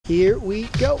Here we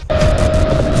go.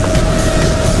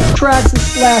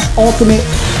 Traxxas / Ultimate.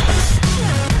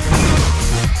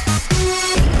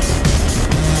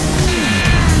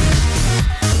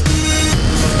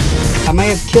 I might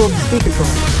have killed the speed control.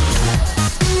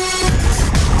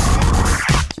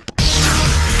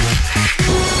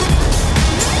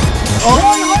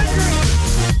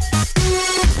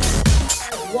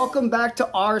 Welcome back to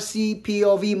RC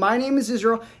POV. My name is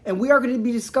Israel, and we are going to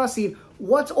be discussing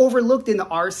what's overlooked in the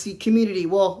RC community.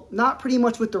 Well, not pretty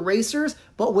much with the racers,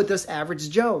 but with us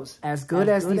average Joes. As good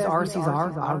as these RCs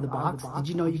are out of the box, did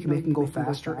you know you can make them go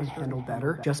faster and handle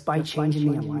better just by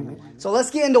changing the alignment? So let's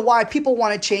get into why people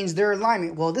want to change their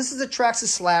alignment. Well, this is a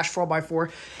Traxxas /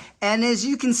 4x4, and as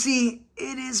you can see,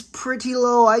 it is pretty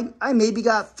low. I maybe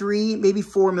got 3, maybe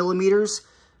 4 millimeters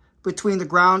between the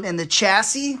ground and the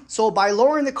chassis. So by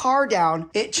lowering the car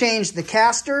down, it changed the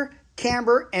caster,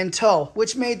 camber, and toe,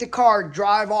 which made the car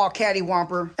drive all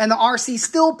cattywomper. And the RC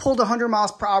still pulled 100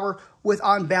 miles per hour with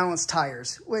unbalanced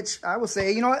tires, which I will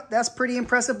say, you know what, that's pretty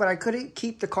impressive, but I couldn't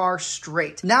keep the car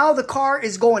straight. Now the car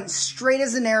is going straight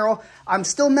as an arrow. I'm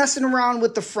still messing around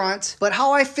with the front, but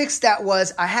how I fixed that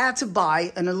was I had to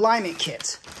buy an alignment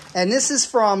kit. And this is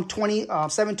from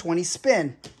 720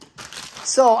 Spin.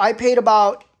 So I paid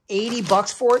about 80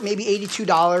 bucks for it, maybe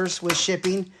 $82 with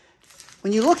shipping.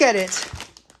 When you look at it,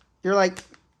 you're like,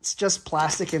 it's just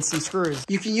plastic and some screws.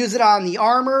 You can use it on the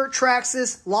Armor,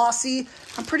 Traxxas, Lossy.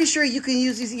 I'm pretty sure you can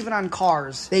use these even on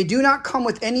cars. They do not come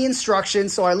with any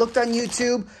instructions, so I looked on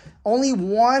YouTube. Only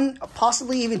 1,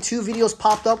 possibly even 2 videos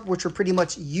popped up, which were pretty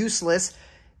much useless.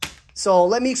 So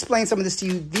let me explain some of this to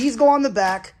you. These go on the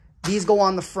back, these go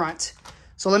on the front.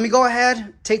 So let me go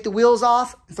ahead, take the wheels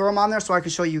off, and throw them on there so I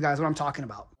can show you guys what I'm talking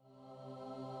about.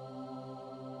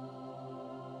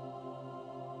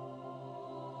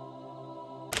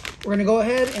 We're gonna go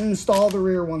ahead and install the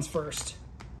rear ones first.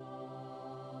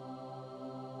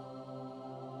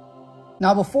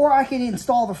 Now before I can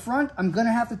install the front, I'm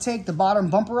gonna have to take the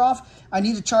bottom bumper off. I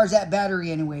need to charge that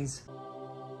battery anyways.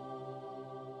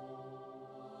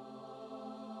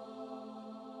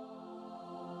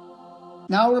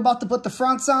 Now we're about to put the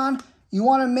fronts on. You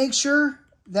wanna make sure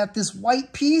that this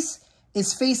white piece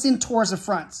is facing towards the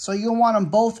front. So you'll want them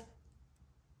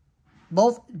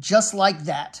both just like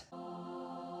that.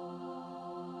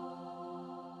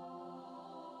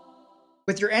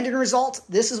 With your ending result,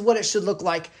 this is what it should look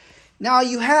like. Now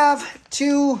you have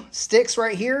 2 sticks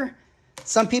right here.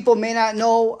 Some people may not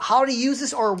know how to use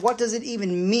this or what does it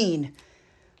even mean.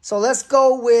 So let's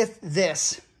go with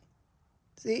this.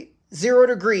 See, 0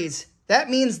 degrees. That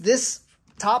means this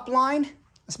top line,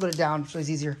 let's put it down so it's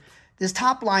easier. This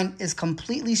top line is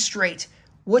completely straight,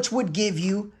 which would give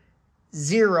you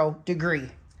 0 degree.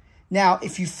 Now,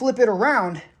 if you flip it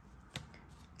around,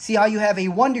 see how you have a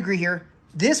 1 degree here?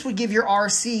 This would give your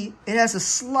RC, it has a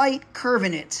slight curve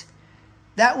in it.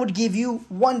 That would give you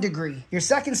 1 degree. Your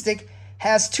second stick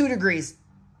has 2 degrees.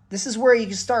 This is where you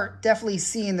can start definitely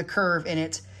seeing the curve in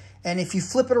it. And if you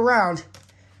flip it around,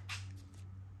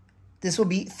 this will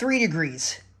be 3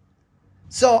 degrees.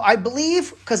 So I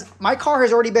believe, because my car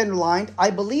has already been aligned, I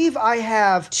believe I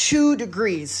have 2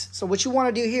 degrees. So what you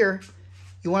want to do here,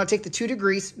 you want to take the 2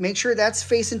 degrees, make sure that's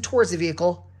facing towards the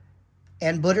vehicle,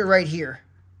 and put it right here.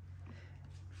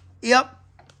 Yep,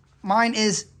 mine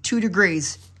is 2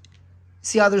 degrees.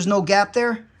 See how there's no gap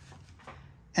there?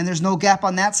 And there's no gap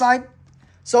on that side?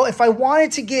 So if I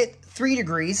wanted to get 3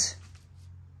 degrees,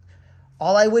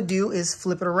 all I would do is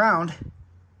flip it around.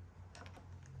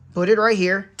 Put it right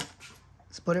here.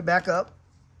 Let's put it back up.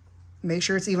 Make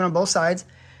sure it's even on both sides.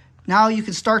 Now you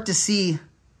can start to see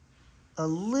a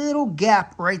little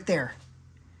gap right there.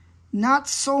 Not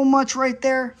so much right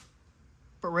there,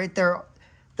 but right there.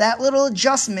 That little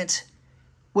adjustment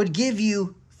would give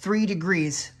you 3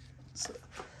 degrees. So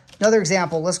another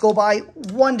example, let's go by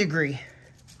 1 degree.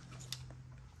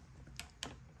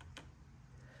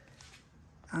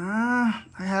 I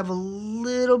have a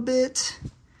little bit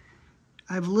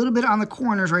on the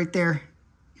corners right there.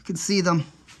 You can see them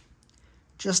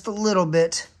just a little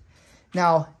bit.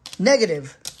 Now,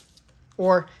 negative,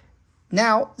 or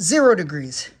now 0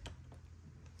 degrees.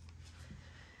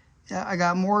 Yeah, I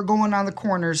got more going on the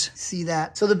corners. See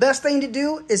that? So the best thing to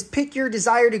do is pick your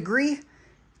desired degree.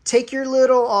 Take your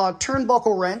little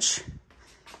turnbuckle wrench,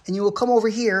 and you will come over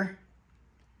here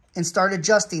and start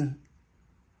adjusting.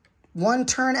 1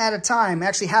 turn at a time,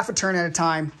 actually half a turn at a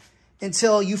time,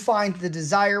 until you find the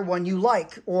desired one you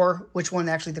like, or which one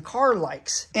actually the car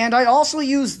likes. And I also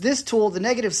use this tool, the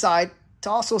negative side, to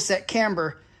also set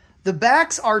camber. The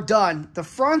backs are done. The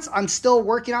fronts, I'm still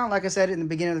working on. Like I said in the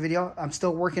beginning of the video, I'm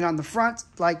still working on the front.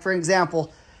 Like, for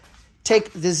example,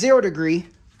 take the 0 degree,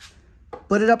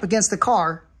 put it up against the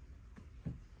car.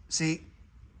 See,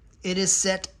 it is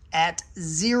set at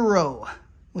 0,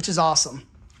 which is awesome.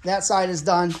 That side is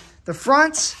done. The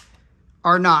fronts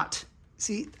are not.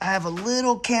 See, I have a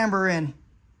little camber in.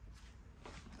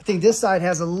 I think this side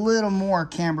has a little more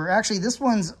camber. Actually, this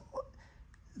one's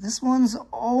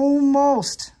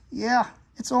almost, yeah,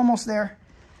 it's almost there.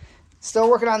 Still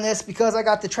working on this because I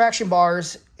got the traction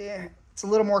bars. It's a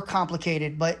little more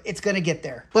complicated, but it's going to get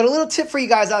there. But a little tip for you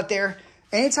guys out there.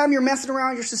 Anytime you're messing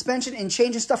around your suspension and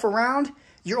changing stuff around,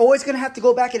 you're always going to have to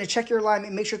go back in and check your alignment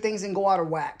and make sure things didn't go out of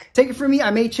whack. Take it from me,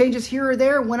 I made changes here or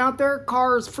there, went out there,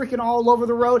 car is freaking all over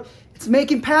the road. It's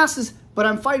making passes, but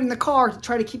I'm fighting the car to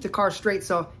try to keep the car straight,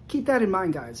 so keep that in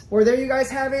mind, guys. Well, there you guys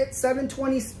have it,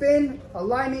 720 spin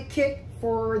alignment kit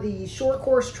for the short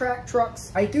course track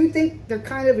trucks. I do think they're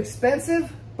kind of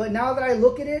expensive, but now that I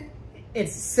look at it,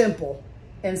 it's simple.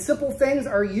 And simple things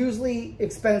are usually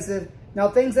expensive. Now,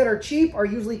 things that are cheap are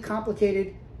usually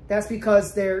complicated. That's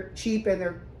because they're cheap and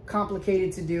they're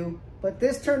complicated to do. But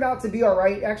this turned out to be all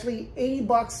right. Actually, 80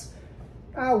 bucks,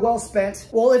 well spent.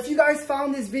 Well, if you guys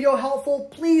found this video helpful,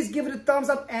 please give it a thumbs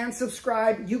up and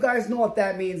subscribe. You guys know what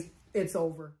that means. It's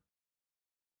over.